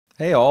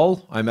Hey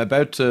all, I'm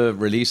about to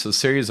release a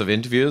series of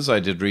interviews I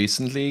did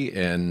recently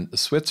in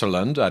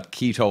Switzerland at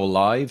Keto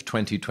Live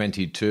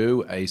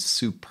 2022, a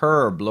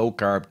superb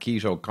low-carb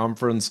keto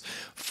conference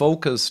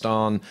focused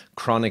on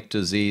chronic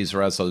disease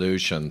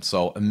resolution.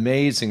 So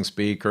amazing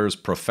speakers,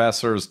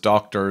 professors,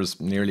 doctors,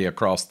 nearly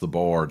across the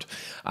board.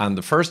 And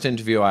the first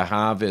interview I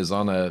have is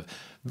on a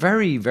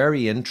very,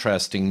 very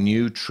interesting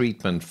new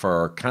treatment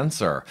for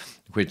cancer,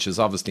 which is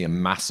obviously a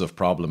massive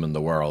problem in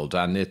the world.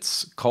 And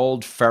it's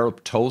called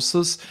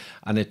ferroptosis,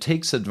 and it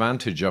takes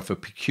advantage of a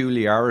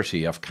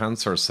peculiarity of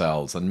cancer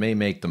cells and may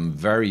make them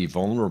very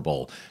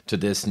vulnerable to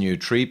this new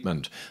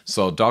treatment.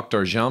 So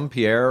Dr.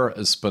 Jean-Pierre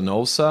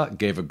Spinosa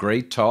gave a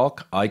great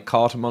talk. I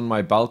caught him on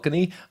my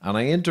balcony and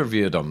I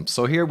interviewed him.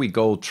 So here we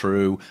go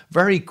through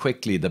very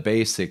quickly the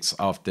basics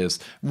of this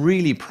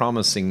really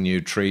promising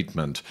new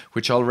treatment,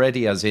 which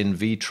already has in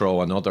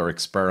vitro and other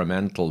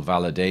experimental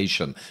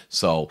validation.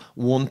 So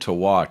one to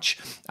watch.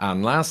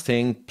 And last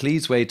thing,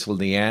 please wait till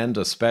the end,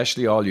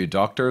 especially all you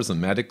doctors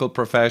and medical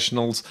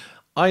professionals.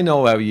 I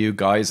know how you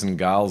guys and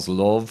gals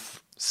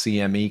love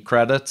CME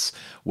credits.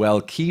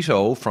 Well,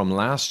 Keto from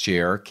last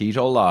year,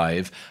 Keto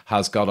Live,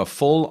 has got a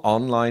full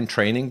online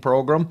training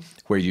program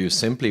where you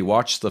simply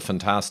watch the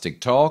fantastic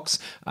talks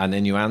and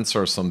then you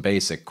answer some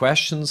basic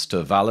questions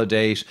to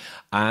validate,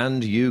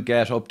 and you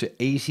get up to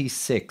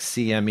 86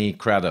 CME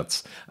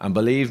credits. And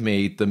believe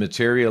me, the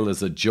material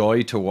is a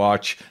joy to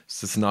watch.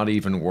 It's not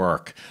even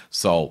work.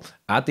 So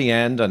at the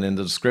end and in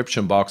the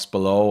description box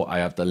below, I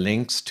have the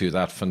links to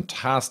that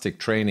fantastic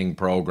training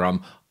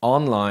program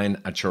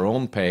online at your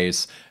own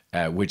pace,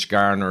 which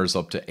garners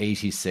up to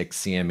 86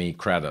 CME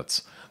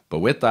credits. But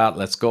with that,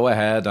 let's go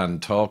ahead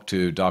and talk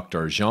to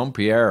Dr.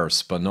 Jean-Pierre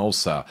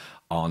Spinosa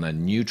on a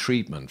new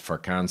treatment for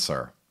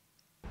cancer.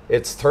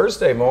 It's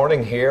Thursday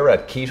morning here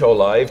at Keto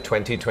Live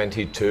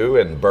 2022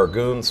 in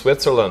Burgund,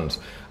 Switzerland,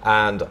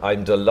 and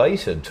I'm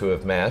delighted to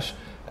have met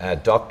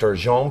Dr.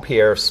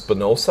 Jean-Pierre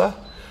Spinosa,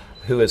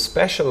 who is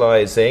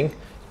specializing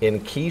in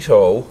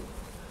keto,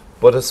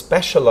 but a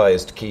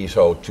specialized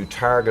keto to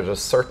target a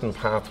certain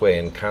pathway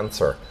in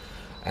cancer.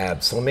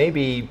 So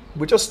maybe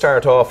we just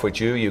start off with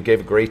you. You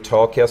gave a great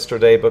talk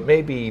yesterday, but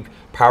maybe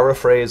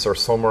paraphrase or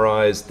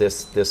summarize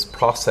this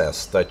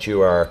process that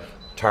you are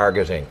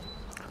targeting.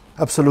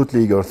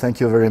 Absolutely, Igor. Thank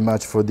you very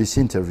much for this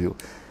interview.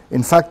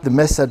 In fact, the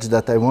message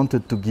that I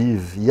wanted to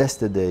give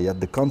yesterday at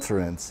the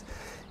conference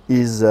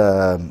is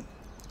to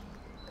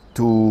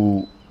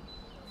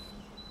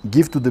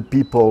give to the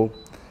people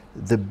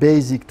the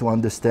basic to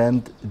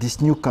understand this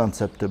new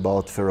concept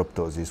about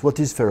ferroptosis. What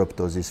is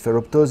ferroptosis?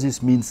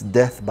 Ferroptosis means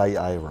death by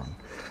iron.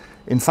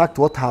 In fact,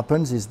 what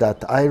happens is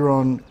that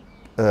iron,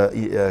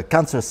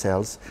 cancer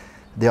cells,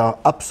 they are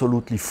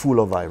absolutely full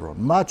of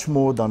iron, much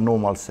more than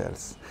normal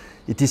cells.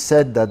 It is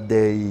said that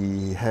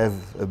they have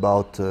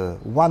about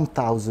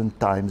 1,000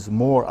 times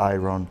more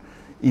iron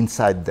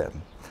inside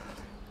them.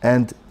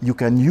 And you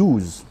can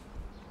use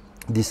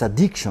this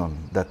addiction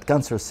that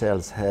cancer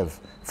cells have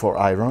for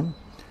iron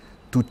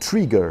to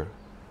trigger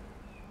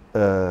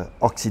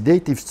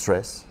oxidative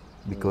stress,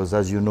 because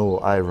as you know,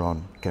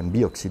 iron can be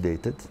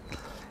oxidated.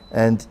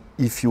 And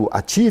if you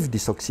achieve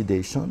this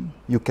oxidation,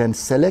 you can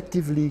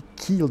selectively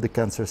kill the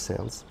cancer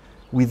cells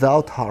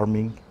without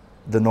harming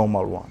the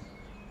normal one.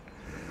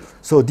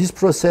 So this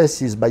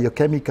process is,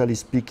 biochemically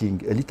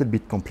speaking, a little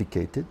bit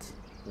complicated.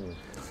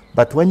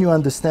 But when you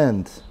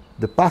understand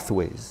the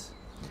pathways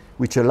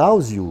which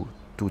allows you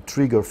to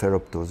trigger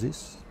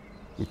ferroptosis,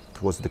 it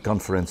was the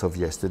conference of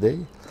yesterday,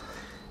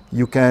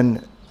 you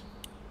can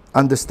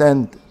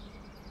understand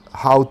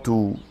how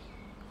to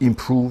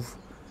improve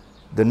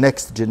the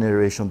next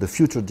generation, the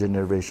future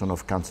generation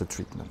of cancer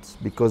treatments.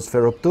 Because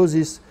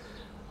ferroptosis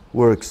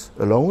works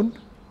alone,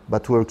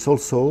 but works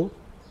also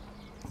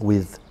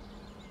with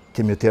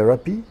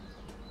chemotherapy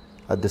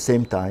at the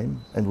same time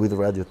and with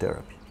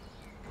radiotherapy.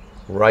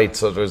 Right,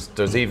 so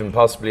there's even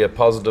possibly a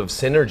positive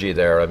synergy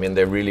there. I mean,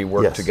 they really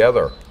work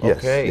together. Yes,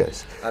 okay.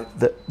 Yes.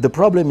 The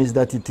problem is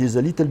that it is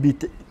a little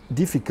bit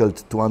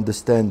difficult to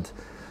understand,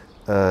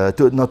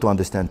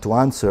 to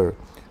answer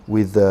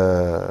with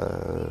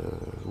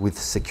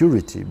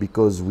security,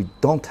 because we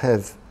don't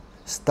have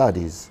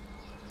studies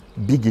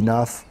big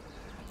enough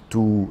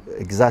to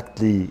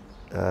exactly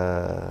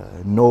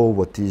know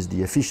what is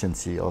the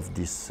efficiency of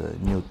these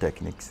new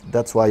techniques.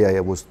 That's why I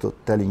was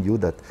telling you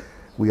that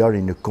we are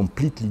in a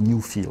completely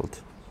new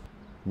field.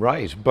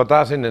 Right, but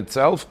that in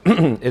itself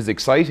is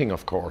exciting,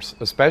 of course,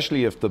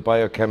 especially if the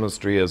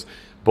biochemistry is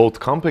both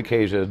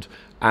complicated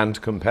and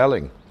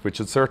compelling, which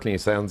it certainly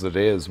sounds it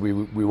is. We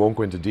won't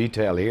go into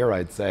detail here,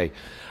 I'd say.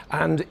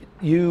 And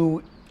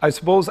you, I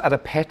suppose at a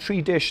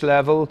Petri dish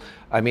level,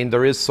 I mean,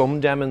 there is some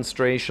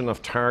demonstration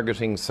of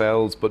targeting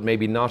cells, but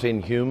maybe not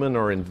in human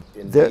or in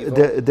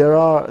vivo?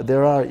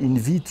 There are in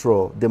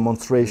vitro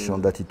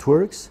demonstration that it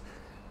works.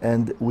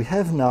 And we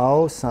have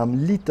now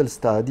some little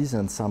studies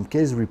and some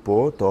case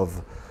report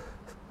of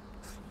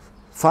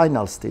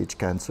final stage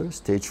cancer,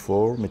 stage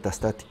 4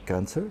 metastatic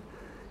cancer,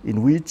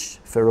 in which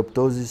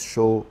ferroptosis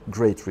show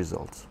great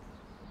results.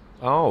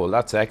 Oh,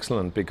 that's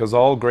excellent, because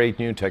all great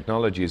new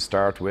technologies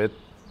start with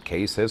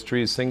case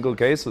histories, single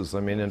cases, I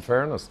mean, in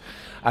fairness.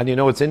 And you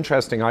know, it's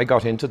interesting, I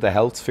got into the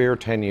health sphere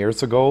 10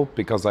 years ago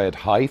because I had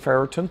high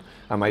ferritin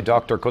and my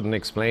doctor couldn't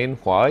explain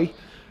why.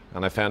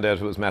 And I found out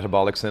it was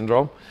metabolic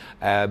syndrome.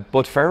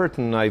 But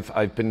ferritin,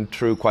 I've been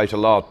through quite a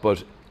lot,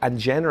 and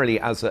generally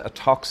as a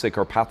toxic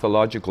or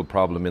pathological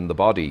problem in the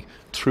body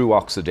through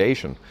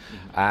oxidation.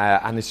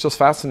 And it's just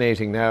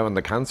fascinating now in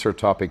the cancer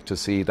topic to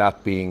see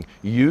that being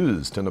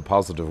used in a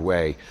positive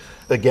way.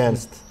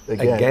 Against the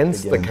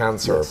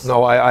cancer. Yes.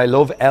 No, I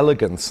love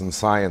elegance in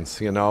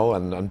science, you know,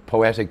 and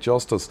poetic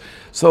justice.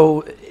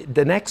 So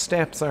the next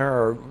steps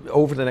are,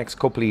 over the next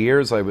couple of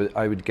years, I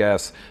would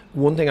guess.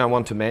 One thing I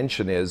want to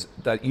mention is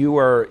that you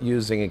are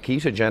using a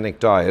ketogenic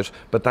diet,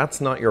 but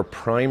that's not your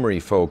primary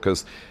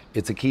focus.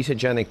 It's a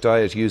ketogenic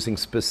diet using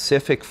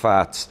specific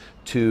fats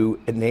to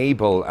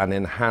enable and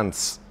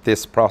enhance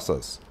this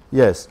process.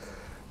 Yes,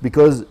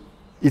 because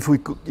if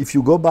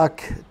you go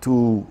back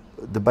to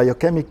the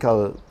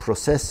biochemical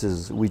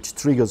processes which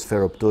triggers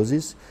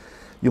ferroptosis,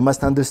 you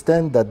must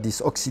understand that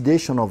this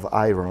oxidation of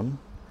iron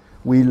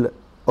will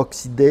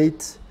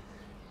oxidate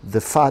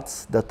the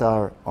fats that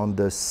are on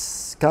the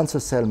cancer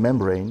cell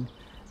membrane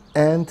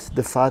and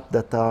the fat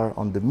that are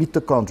on the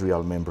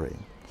mitochondrial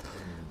membrane.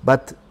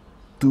 But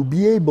to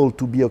be able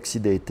to be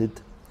oxidated,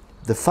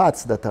 the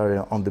fats that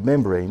are on the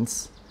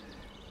membranes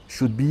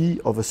should be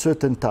of a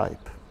certain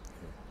type,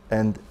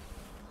 and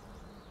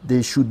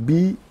they should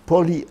be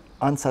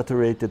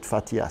polyunsaturated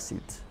fatty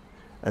acids,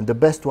 and the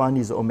best one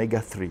is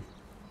omega-3.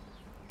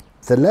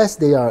 The less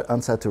they are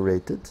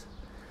unsaturated,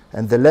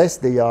 and the less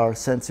they are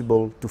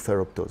sensible to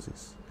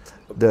ferroptosis.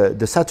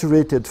 The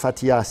saturated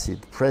fatty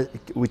acid,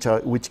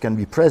 which can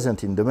be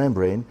present in the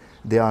membrane,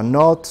 they are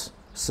not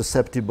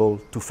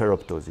susceptible to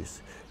ferroptosis.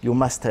 You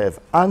must have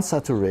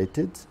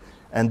unsaturated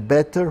and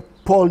better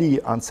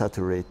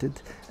polyunsaturated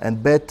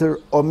and better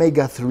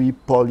omega-3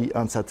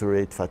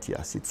 polyunsaturated fatty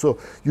acids. So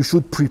you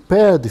should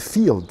prepare the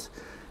field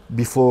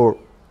before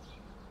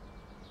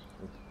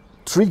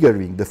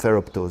triggering the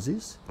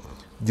ferroptosis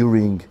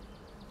during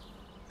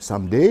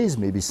some days,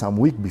 maybe some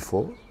week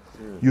before.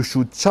 You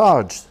should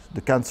charge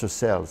the cancer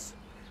cells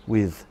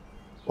with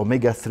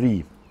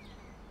omega-3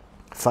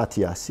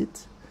 fatty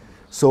acids.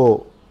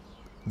 So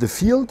the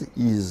field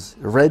is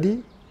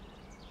ready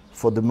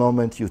for the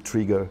moment you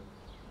trigger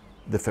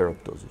the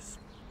ferroptosis.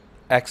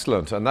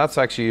 Excellent, and that's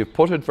actually, you've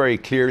put it very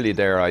clearly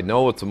there. I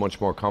know it's a much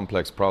more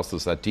complex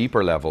process at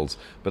deeper levels,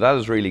 but that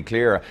is really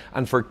clear.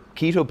 And for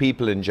keto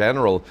people in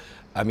general,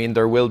 I mean,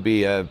 there will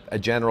be a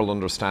general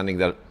understanding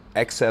that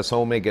excess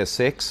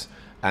omega-6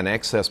 and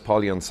excess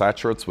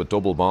polyunsaturates with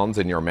double bonds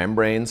in your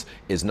membranes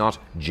is not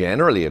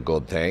generally a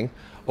good thing.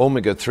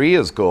 Omega-3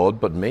 is good,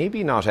 but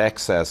maybe not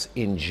excess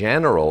in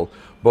general.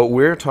 But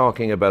we're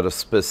talking about a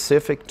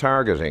specific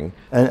targeting.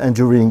 And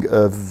during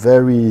a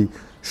very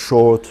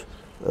short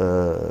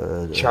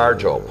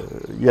charge up.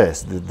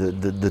 Yes,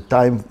 the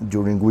time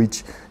during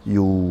which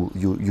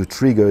you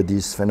trigger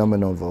this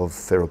phenomenon of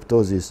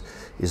ferroptosis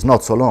is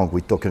not so long. We're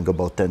talking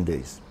about 10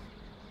 days.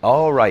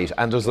 All right,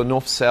 and there's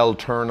enough cell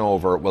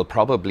turnover, well,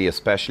 probably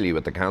especially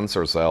with the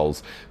cancer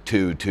cells,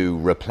 to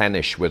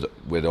replenish with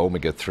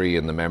omega-3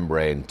 in the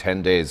membrane.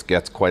 10 days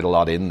gets quite a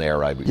lot in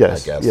there, I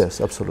guess.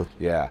 Yes, absolutely.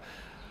 Yeah.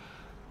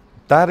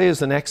 That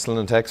is an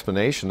excellent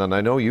explanation, and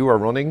I know you are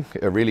running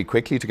really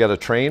quickly to get a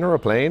train or a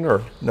plane,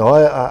 or? No,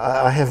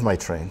 I have my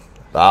train.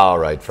 All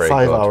right, very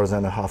good. 5 hours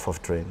and a half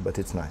of train, but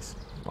it's nice.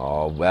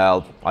 Oh,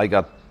 well, I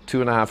got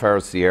 2.5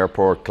 hours to the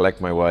airport,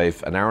 collect my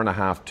wife, an hour and a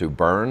half to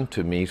Bern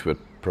to meet with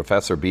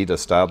Professor Beda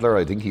Stadler.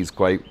 I think he's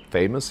quite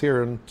famous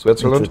here in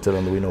Switzerland. In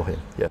Switzerland, we know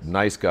him, yeah.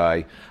 Nice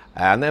guy.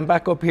 And then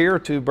back up here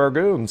to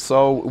Burgoon.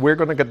 So we're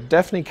going to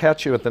definitely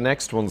catch you at the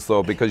next ones,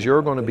 though, because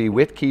you're going to be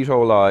with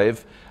Keto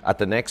Live at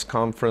the next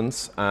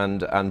conference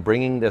and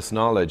bringing this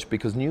knowledge,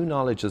 because new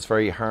knowledge is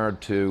very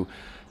hard to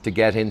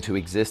get into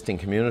existing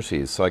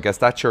communities. So I guess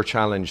that's your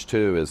challenge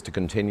too, is to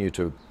continue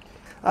to...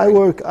 I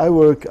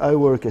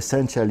work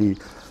essentially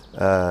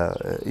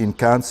in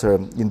cancer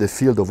in the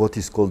field of what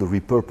is called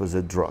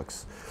repurposed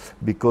drugs,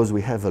 because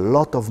we have a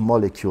lot of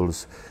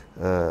molecules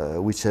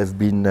which have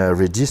been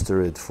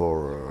registered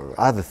for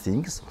other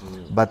things,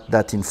 but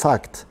that in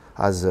fact,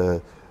 as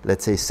a,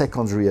 let's say,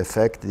 secondary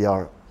effect, they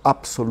are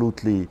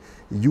absolutely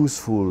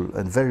useful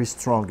and very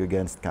strong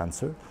against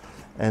cancer.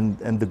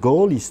 And the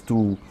goal is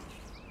to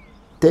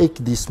take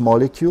these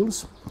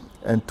molecules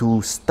and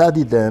to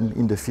study them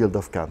in the field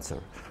of cancer.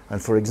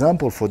 And for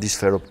example, for this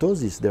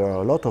ferroptosis, there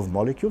are a lot of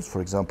molecules,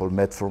 for example,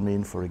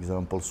 metformin, for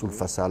example,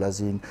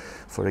 sulfasalazine,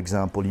 for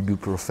example,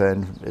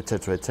 ibuprofen,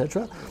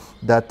 etc.,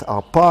 that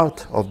are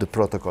part of the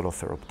protocol of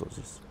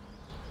ferroptosis.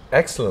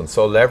 Excellent.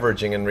 So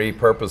leveraging and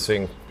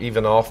repurposing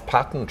even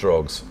off-patent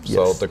drugs. Yes.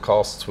 So the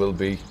costs will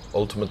be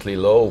ultimately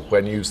low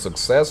when you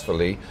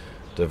successfully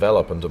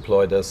develop and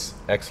deploy this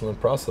excellent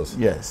process.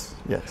 Yes.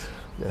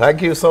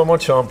 Thank you so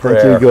much,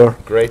 Jean-Pierre. Thank you, Igor.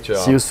 Great job.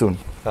 See you soon.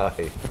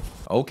 Bye.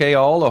 Okay,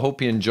 all, I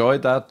hope you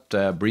enjoyed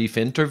that brief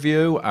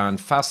interview and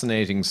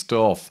fascinating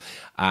stuff.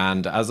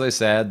 And as I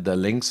said, the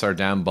links are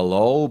down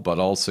below, but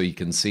also you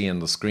can see on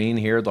the screen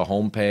here the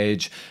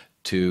homepage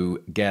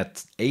to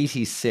get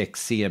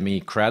 86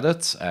 CME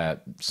credits.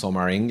 Some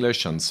are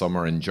English and some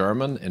are in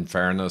German, in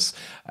fairness,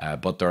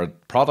 but their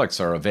products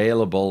are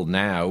available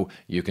now.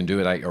 You can do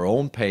it at your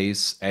own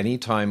pace,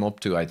 anytime up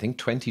to, I think,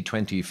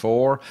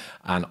 2024,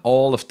 and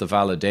all of the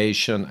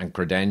validation and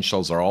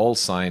credentials are all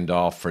signed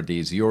off for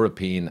these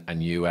European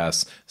and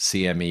US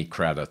CME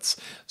credits.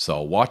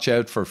 So watch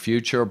out for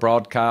future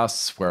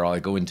broadcasts where I'll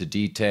go into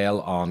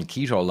detail on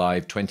Keto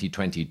Live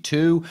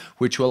 2022,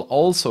 which will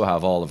also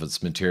have all of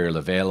its material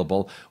available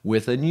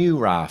with a new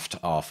raft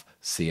of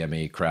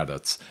CME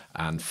credits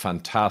and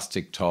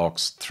fantastic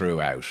talks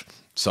throughout.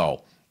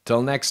 So,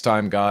 till next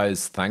time,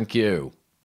 guys, thank you.